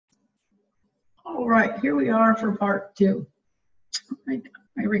All right, here we are for part 2. I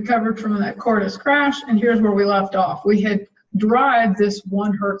recovered from that Cordis crash, and here's where we left off. We had derived this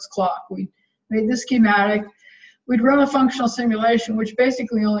 1 Hertz clock. We made the schematic. We'd run a functional simulation, which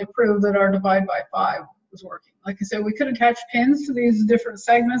basically only proved that our divide by 5 was working. Like I said, we could attach pins to these different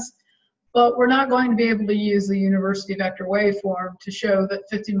segments, but we're not going to be able to use the university vector waveform to show that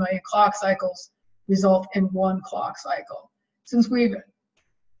 50 million clock cycles result in 1 clock cycle. Since we've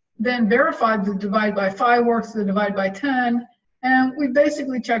then verified the divide by 5 works, the divide by 10, and we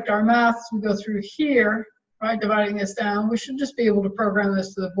basically checked our maths. We go through here, right, dividing this down. We should just be able to program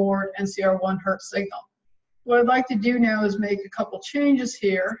this to the board and see our 1 Hertz signal. What I'd like to do now is make a couple changes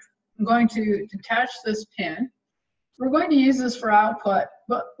here. I'm going to detach this pin. We're going to use this for output,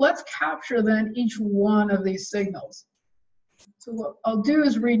 but let's capture then each one of these signals. So what I'll do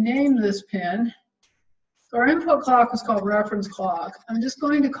is rename this pin. So our input clock is called reference clock. I'm just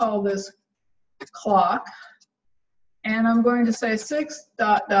going to call this clock, and I'm going to say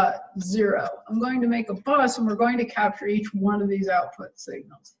 6.0. I'm going to make a bus, and we're going to capture each one of these output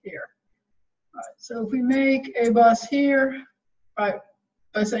signals here. All right, so if we make a bus here, right,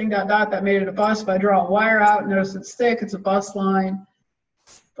 by saying dot dot, that made it a bus. If I draw a wire out, notice it's thick, it's a bus line.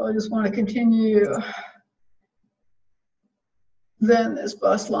 So I just want to continue then this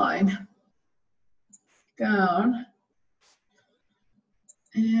bus line down.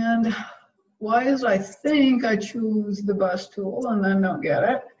 And why is I think I choose the bus tool and then don't get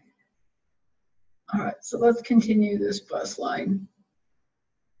it? All right, so let's continue this bus line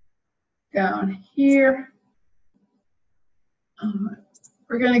down here.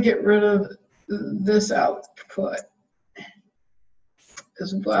 We're going to get rid of this output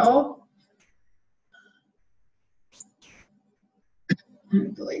as well.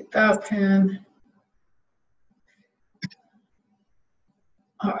 And delete that pin.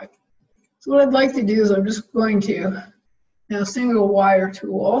 All right. So what I'd like to do is I'm just going to, now single wire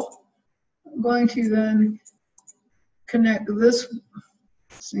tool. I'm going to then connect this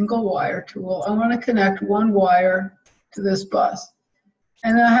single wire tool. I want to connect 1 wire to this bus.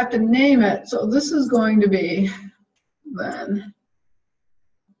 And then I have to name it. So this is going to be then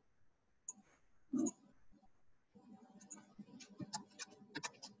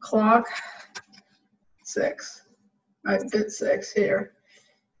clock 6, right, bit 6 here.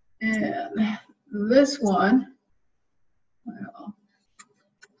 And this one, well,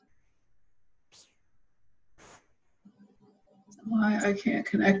 why I can't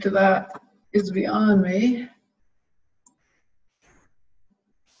connect to that is beyond me.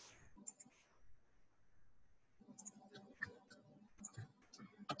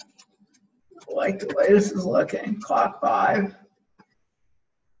 I like the way this is looking. Clock 5.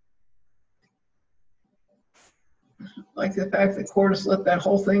 Like the fact that Cordis lit that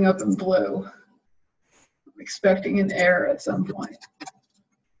whole thing up in blue. I'm expecting an error at some point.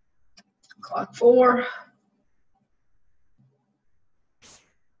 Clock 4.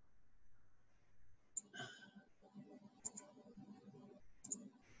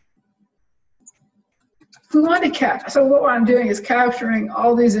 If we want to so what I'm doing is capturing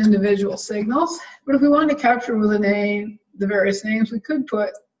all these individual signals, but if we want to capture with a name, the various names, we could put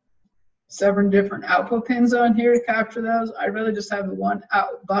 7 different output pins on here to capture those. I'd rather just have the 1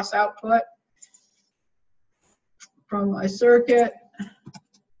 bus output from my circuit.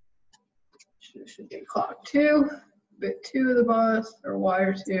 Should be clock 2, bit 2 of the bus, or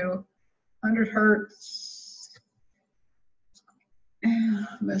wire 2, 100 Hertz.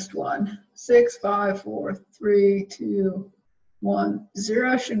 Missed 1. 6, 5, 4, 3, 2, 1,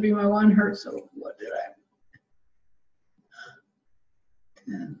 0 should be my 1 Hertz. So what did I?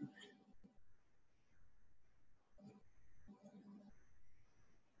 10.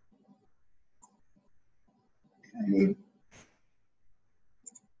 Okay.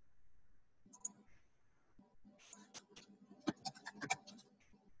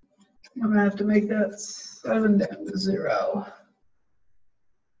 I'm gonna have to make that 7 down to 0.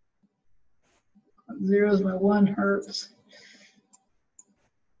 0 is my 1 Hertz.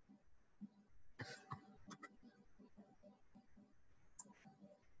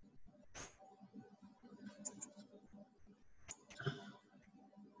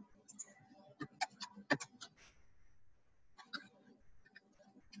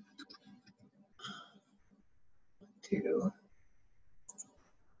 Two.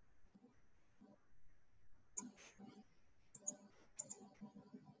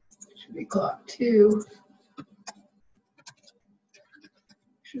 Should be clock 2.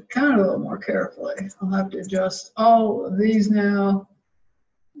 Should count a little more carefully. I'll have to adjust all of these now.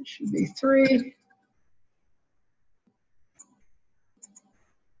 It should be 3.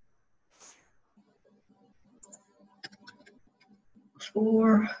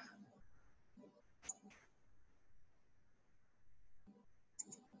 4.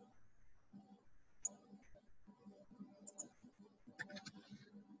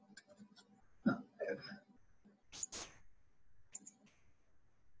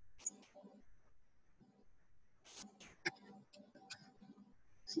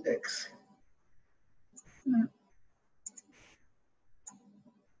 Six.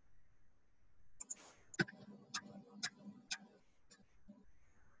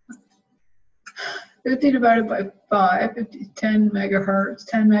 50 divided by 5, 10 megahertz.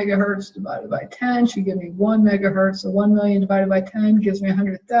 10 megahertz divided by 10 should give me 1 megahertz. So 1 million divided by 10 gives me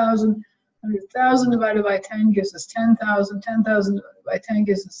 100,000. 100,000 divided by 10 gives us 10,000. 10,000 divided by 10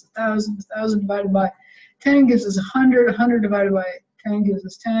 gives us 1,000. 1,000 divided by 10 gives us 100. 100 divided by 10 gives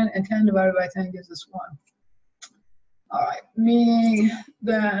us 10. And 10 divided by 10 gives us 1. All right, meaning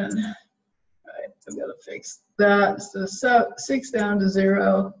then, all right, I've got to fix that. So 6 down to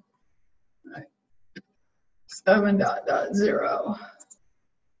 0. 7.0.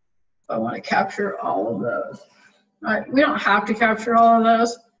 I want to capture all of those. All right, we don't have to capture all of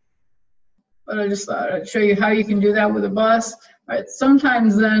those, but I just thought I'd show you how you can do that with a bus. All right,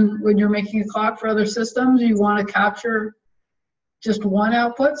 sometimes then when you're making a clock for other systems, you want to capture just one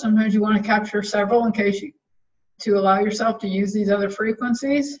output. Sometimes you want to capture several in case you, to allow yourself to use these other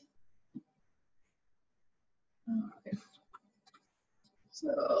frequencies. So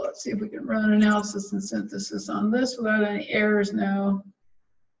let's see if we can run analysis and synthesis on this without any errors now.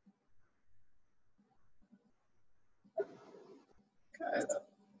 Okay.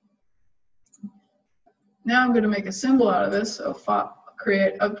 Now I'm going to make a symbol out of this. So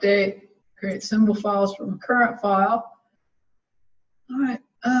create, update, create symbol files from current file. All right.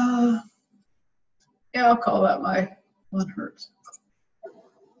 Yeah, I'll call that my 1 hertz.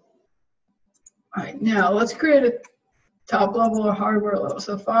 All right, now let's create a top level or hardware level.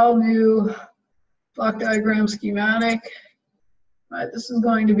 So file, new, block diagram, schematic. All right, this is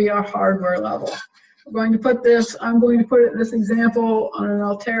going to be our hardware level. We're going to put this, I'm going to put it in this example on an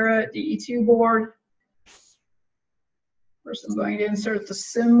Altera DE2 board. First, I'm going to insert the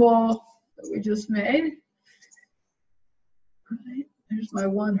symbol that we just made. All right, there's my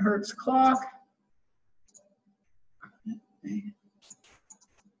 1 hertz clock.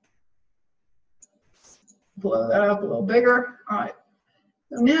 Blow that up a little bigger. All right,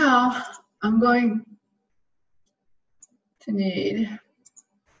 so now I'm going to need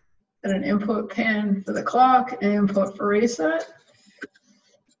an input pin for the clock, an input for reset.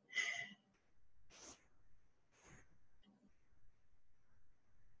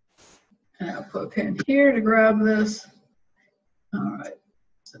 An output pin here to grab this. All right,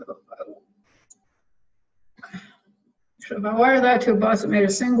 so if I wire that to a bus, it made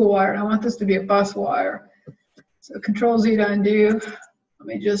a single wire, and I want this to be a bus wire. So Control Z to undo. Let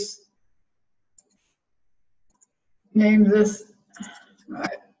me just name this,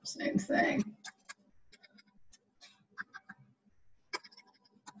 right, same thing.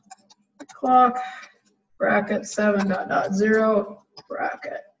 Clock, bracket 7.0,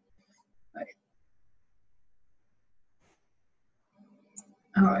 bracket. Right.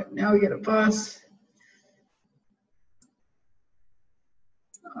 All right, now we get a bus.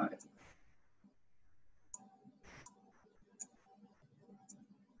 All right.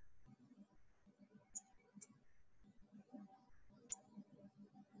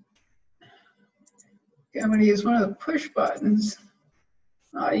 Okay, I'm going to use one of the push buttons.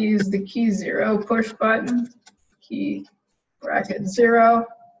 I'll use the key 0 push button, key bracket 0,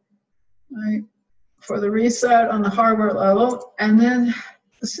 right, for the reset on the hardware level. And then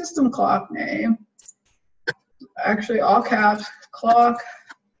the system clock name, actually all caps, clock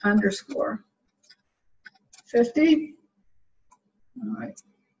underscore 50. All right.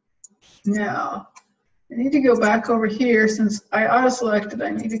 Now, I need to go back over here. Since I auto-selected, I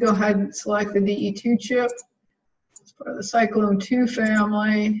need to go ahead and select the DE2 chip. It's part of the Cyclone 2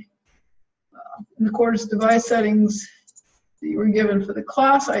 family. In the Quartus device settings that you were given for the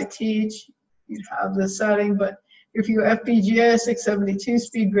class I teach, you'd have this setting, but if you FPGA 672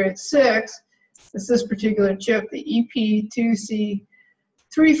 speed grade 6, it's this particular chip, the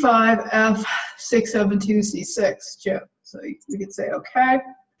EP2C35F672C6 chip. So we could say OK.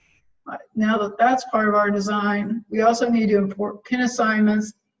 Right, now that that's part of our design, we also need to import pin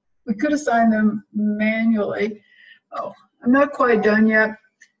assignments. We could assign them manually. Oh, I'm not quite done yet.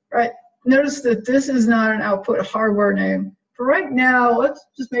 Right, notice that this is not an output hardware name. For right now, let's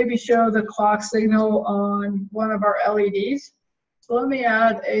just maybe show the clock signal on one of our LEDs. So let me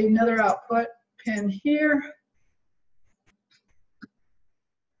add another output pin here.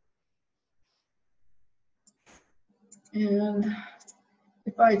 And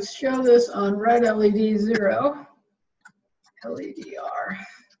if I show this on red LED 0, LEDR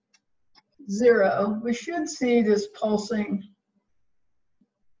 0, we should see this pulsing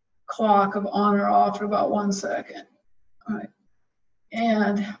clock of on or off for about 1 second. All right.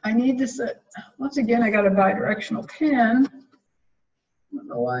 And I need to set, once again, I got a bidirectional pin. I don't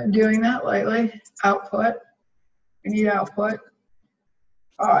know why I'm doing that lately. Output. We need output.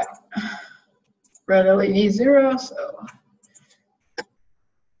 All right. Red LED 0, so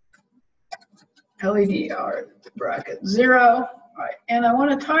LEDR bracket 0. All right. And I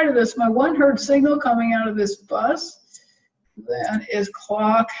want to tie to this my 1 hertz signal coming out of this bus. That is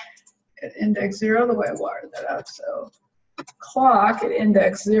clock at index 0, the way I wired that out. So clock at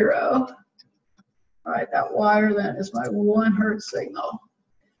index 0. All right, that wire then is my 1 hertz signal.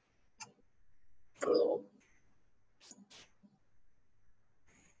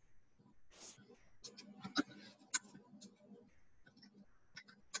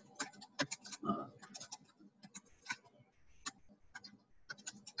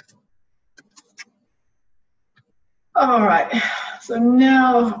 All right, so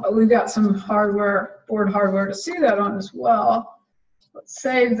now we've got some hardware, board hardware to see that on as well. Let's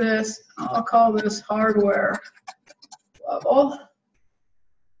save this. I'll call this hardware level.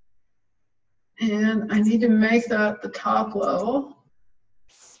 And I need to make that the top level.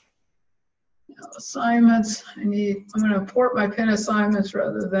 Now, assignments, I'm going to import my pin assignments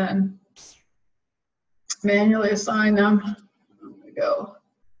rather than manually assign them. There we go.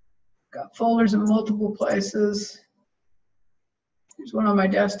 Got folders in multiple places. Here's one on my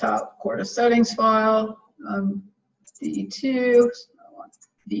desktop, Quartus settings file, DE2, I want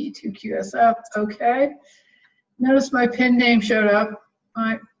DE2 QSF, okay. Notice my pin name showed up,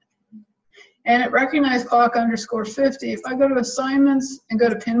 right? And it recognized clock underscore 50. If I go to assignments and go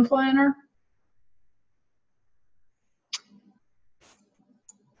to pin planner,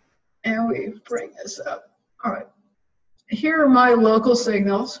 and we bring this up, all right. Here are my local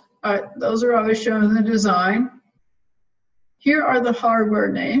signals. All right, those are always shown in the design. Here are the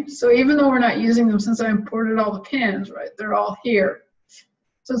hardware names. So even though we're not using them since I imported all the pins, right, they're all here.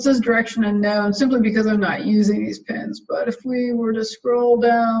 So it says direction unknown simply because I'm not using these pins. But if we were to scroll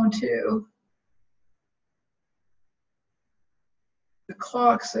down to the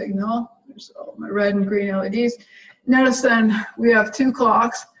clock signal, there's all my red and green LEDs. Notice then we have 2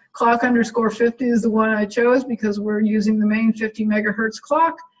 clocks. Clock underscore 50 is the one I chose because we're using the main 50 megahertz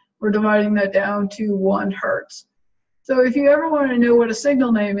clock. We're dividing that down to 1 hertz. So if you ever want to know what a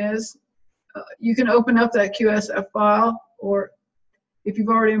signal name is, you can open up that QSF file, or if you've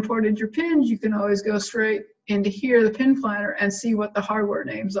already imported your pins, you can always go straight into here, the pin planner, and see what the hardware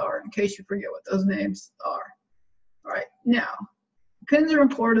names are in case you forget what those names are. All right, now, pins are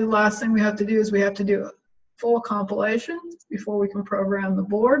imported. The last thing we have to do is we have to do a full compilation before we can program the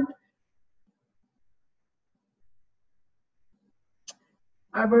board.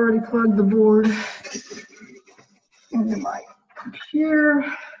 I've already plugged the board into my computer,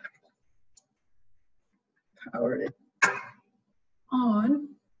 powered it on.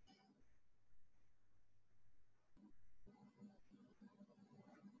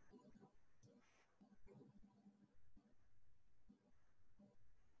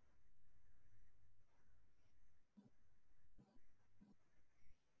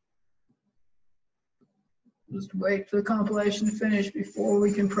 Just wait for the compilation to finish before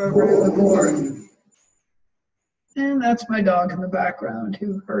we can program the board. And that's my dog in the background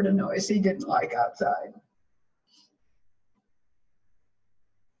who heard a noise he didn't like outside.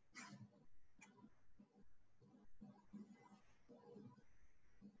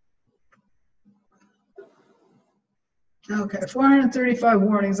 Okay, 435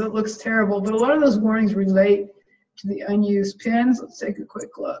 warnings. That looks terrible, but a lot of those warnings relate to the unused pins. Let's take a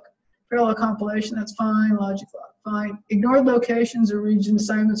quick look. Parallel compilation, that's fine. Logic lock, fine. Ignored locations or region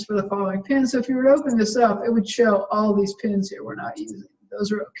assignments for the following pins. So if you were to open this up, it would show all these pins here we're not using.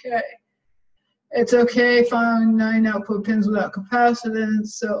 Those are okay. It's okay, find 9 output pins without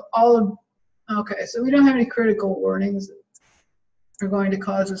capacitance. So all of, okay, so we don't have any critical warnings that are going to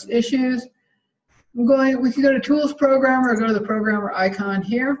cause us issues. We can go to Tools Programmer or go to the Programmer icon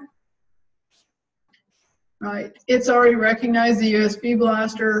here. Right, it's already recognized the USB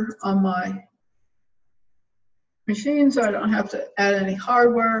blaster on my machine, so I don't have to add any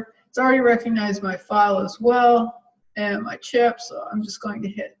hardware. It's already recognized my file as well and my chip, so I'm just going to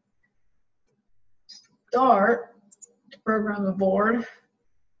hit Start to program the board.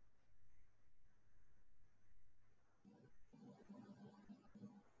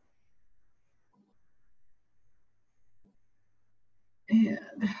 And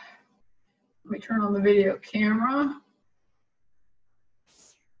let me turn on the video camera.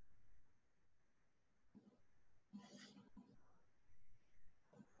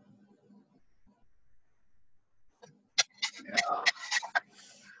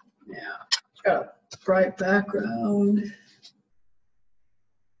 Yeah, got a bright background.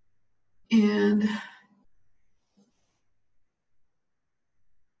 And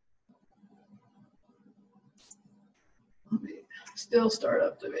let me still start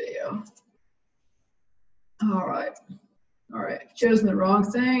up the video. All right, chosen the wrong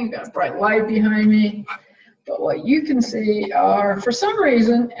thing, got a bright light behind me. But what you can see are, for some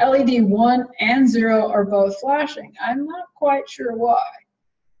reason, LED 1 and 0 are both flashing. I'm not quite sure why.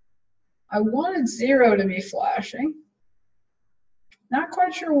 I wanted 0 to be flashing. Not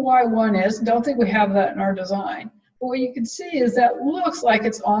quite sure why 1 is. Don't think we have that in our design. But what you can see is that looks like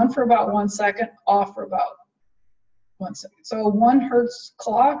it's on for about 1 second, off for about 1 second. So a 1 hertz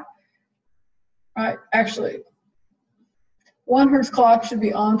clock, right? Actually, 1 hertz clock should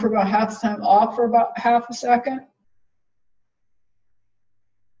be on for about half the time, off for about half a second.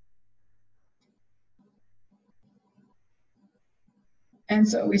 And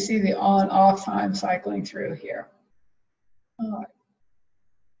so we see the on-off time cycling through here. All right.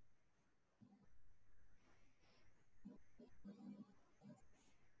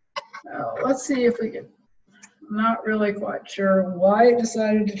 Now, let's see if we can, I'm not really quite sure why it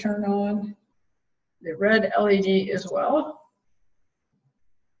decided to turn on the red LED as well.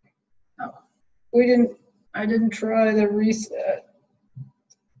 No, I didn't try the reset.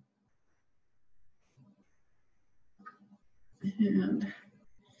 And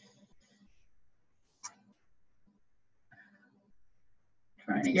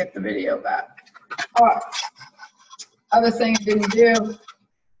trying to get the video back. All right. Other thing I didn't do,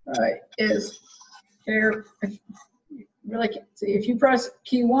 right, is here, if you really can't see, if you press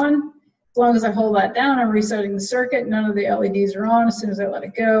key 1, as long as I hold that down, I'm resetting the circuit. None of the LEDs are on. As soon as I let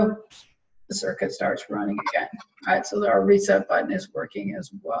it go, the circuit starts running again. All right, so our reset button is working as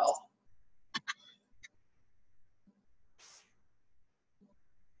well.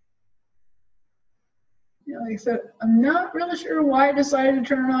 Yeah, like I said, I'm not really sure why I decided to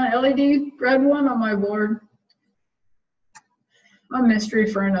turn on LED red one on my board. A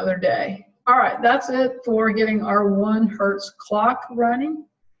mystery for another day. All right, that's it for getting our 1 hertz clock running.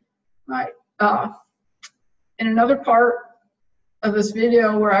 All right, in another part of this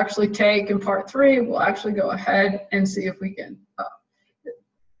video, we'll actually take in part 3, we'll actually go ahead and see if we can,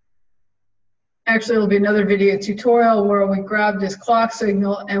 actually it'll be another video tutorial where we grab this clock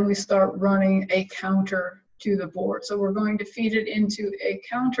signal and we start running a counter to the board. So we're going to feed it into a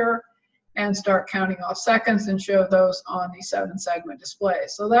counter and start counting off seconds and show those on the 7-segment display.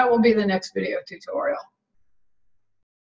 So that will be the next video tutorial.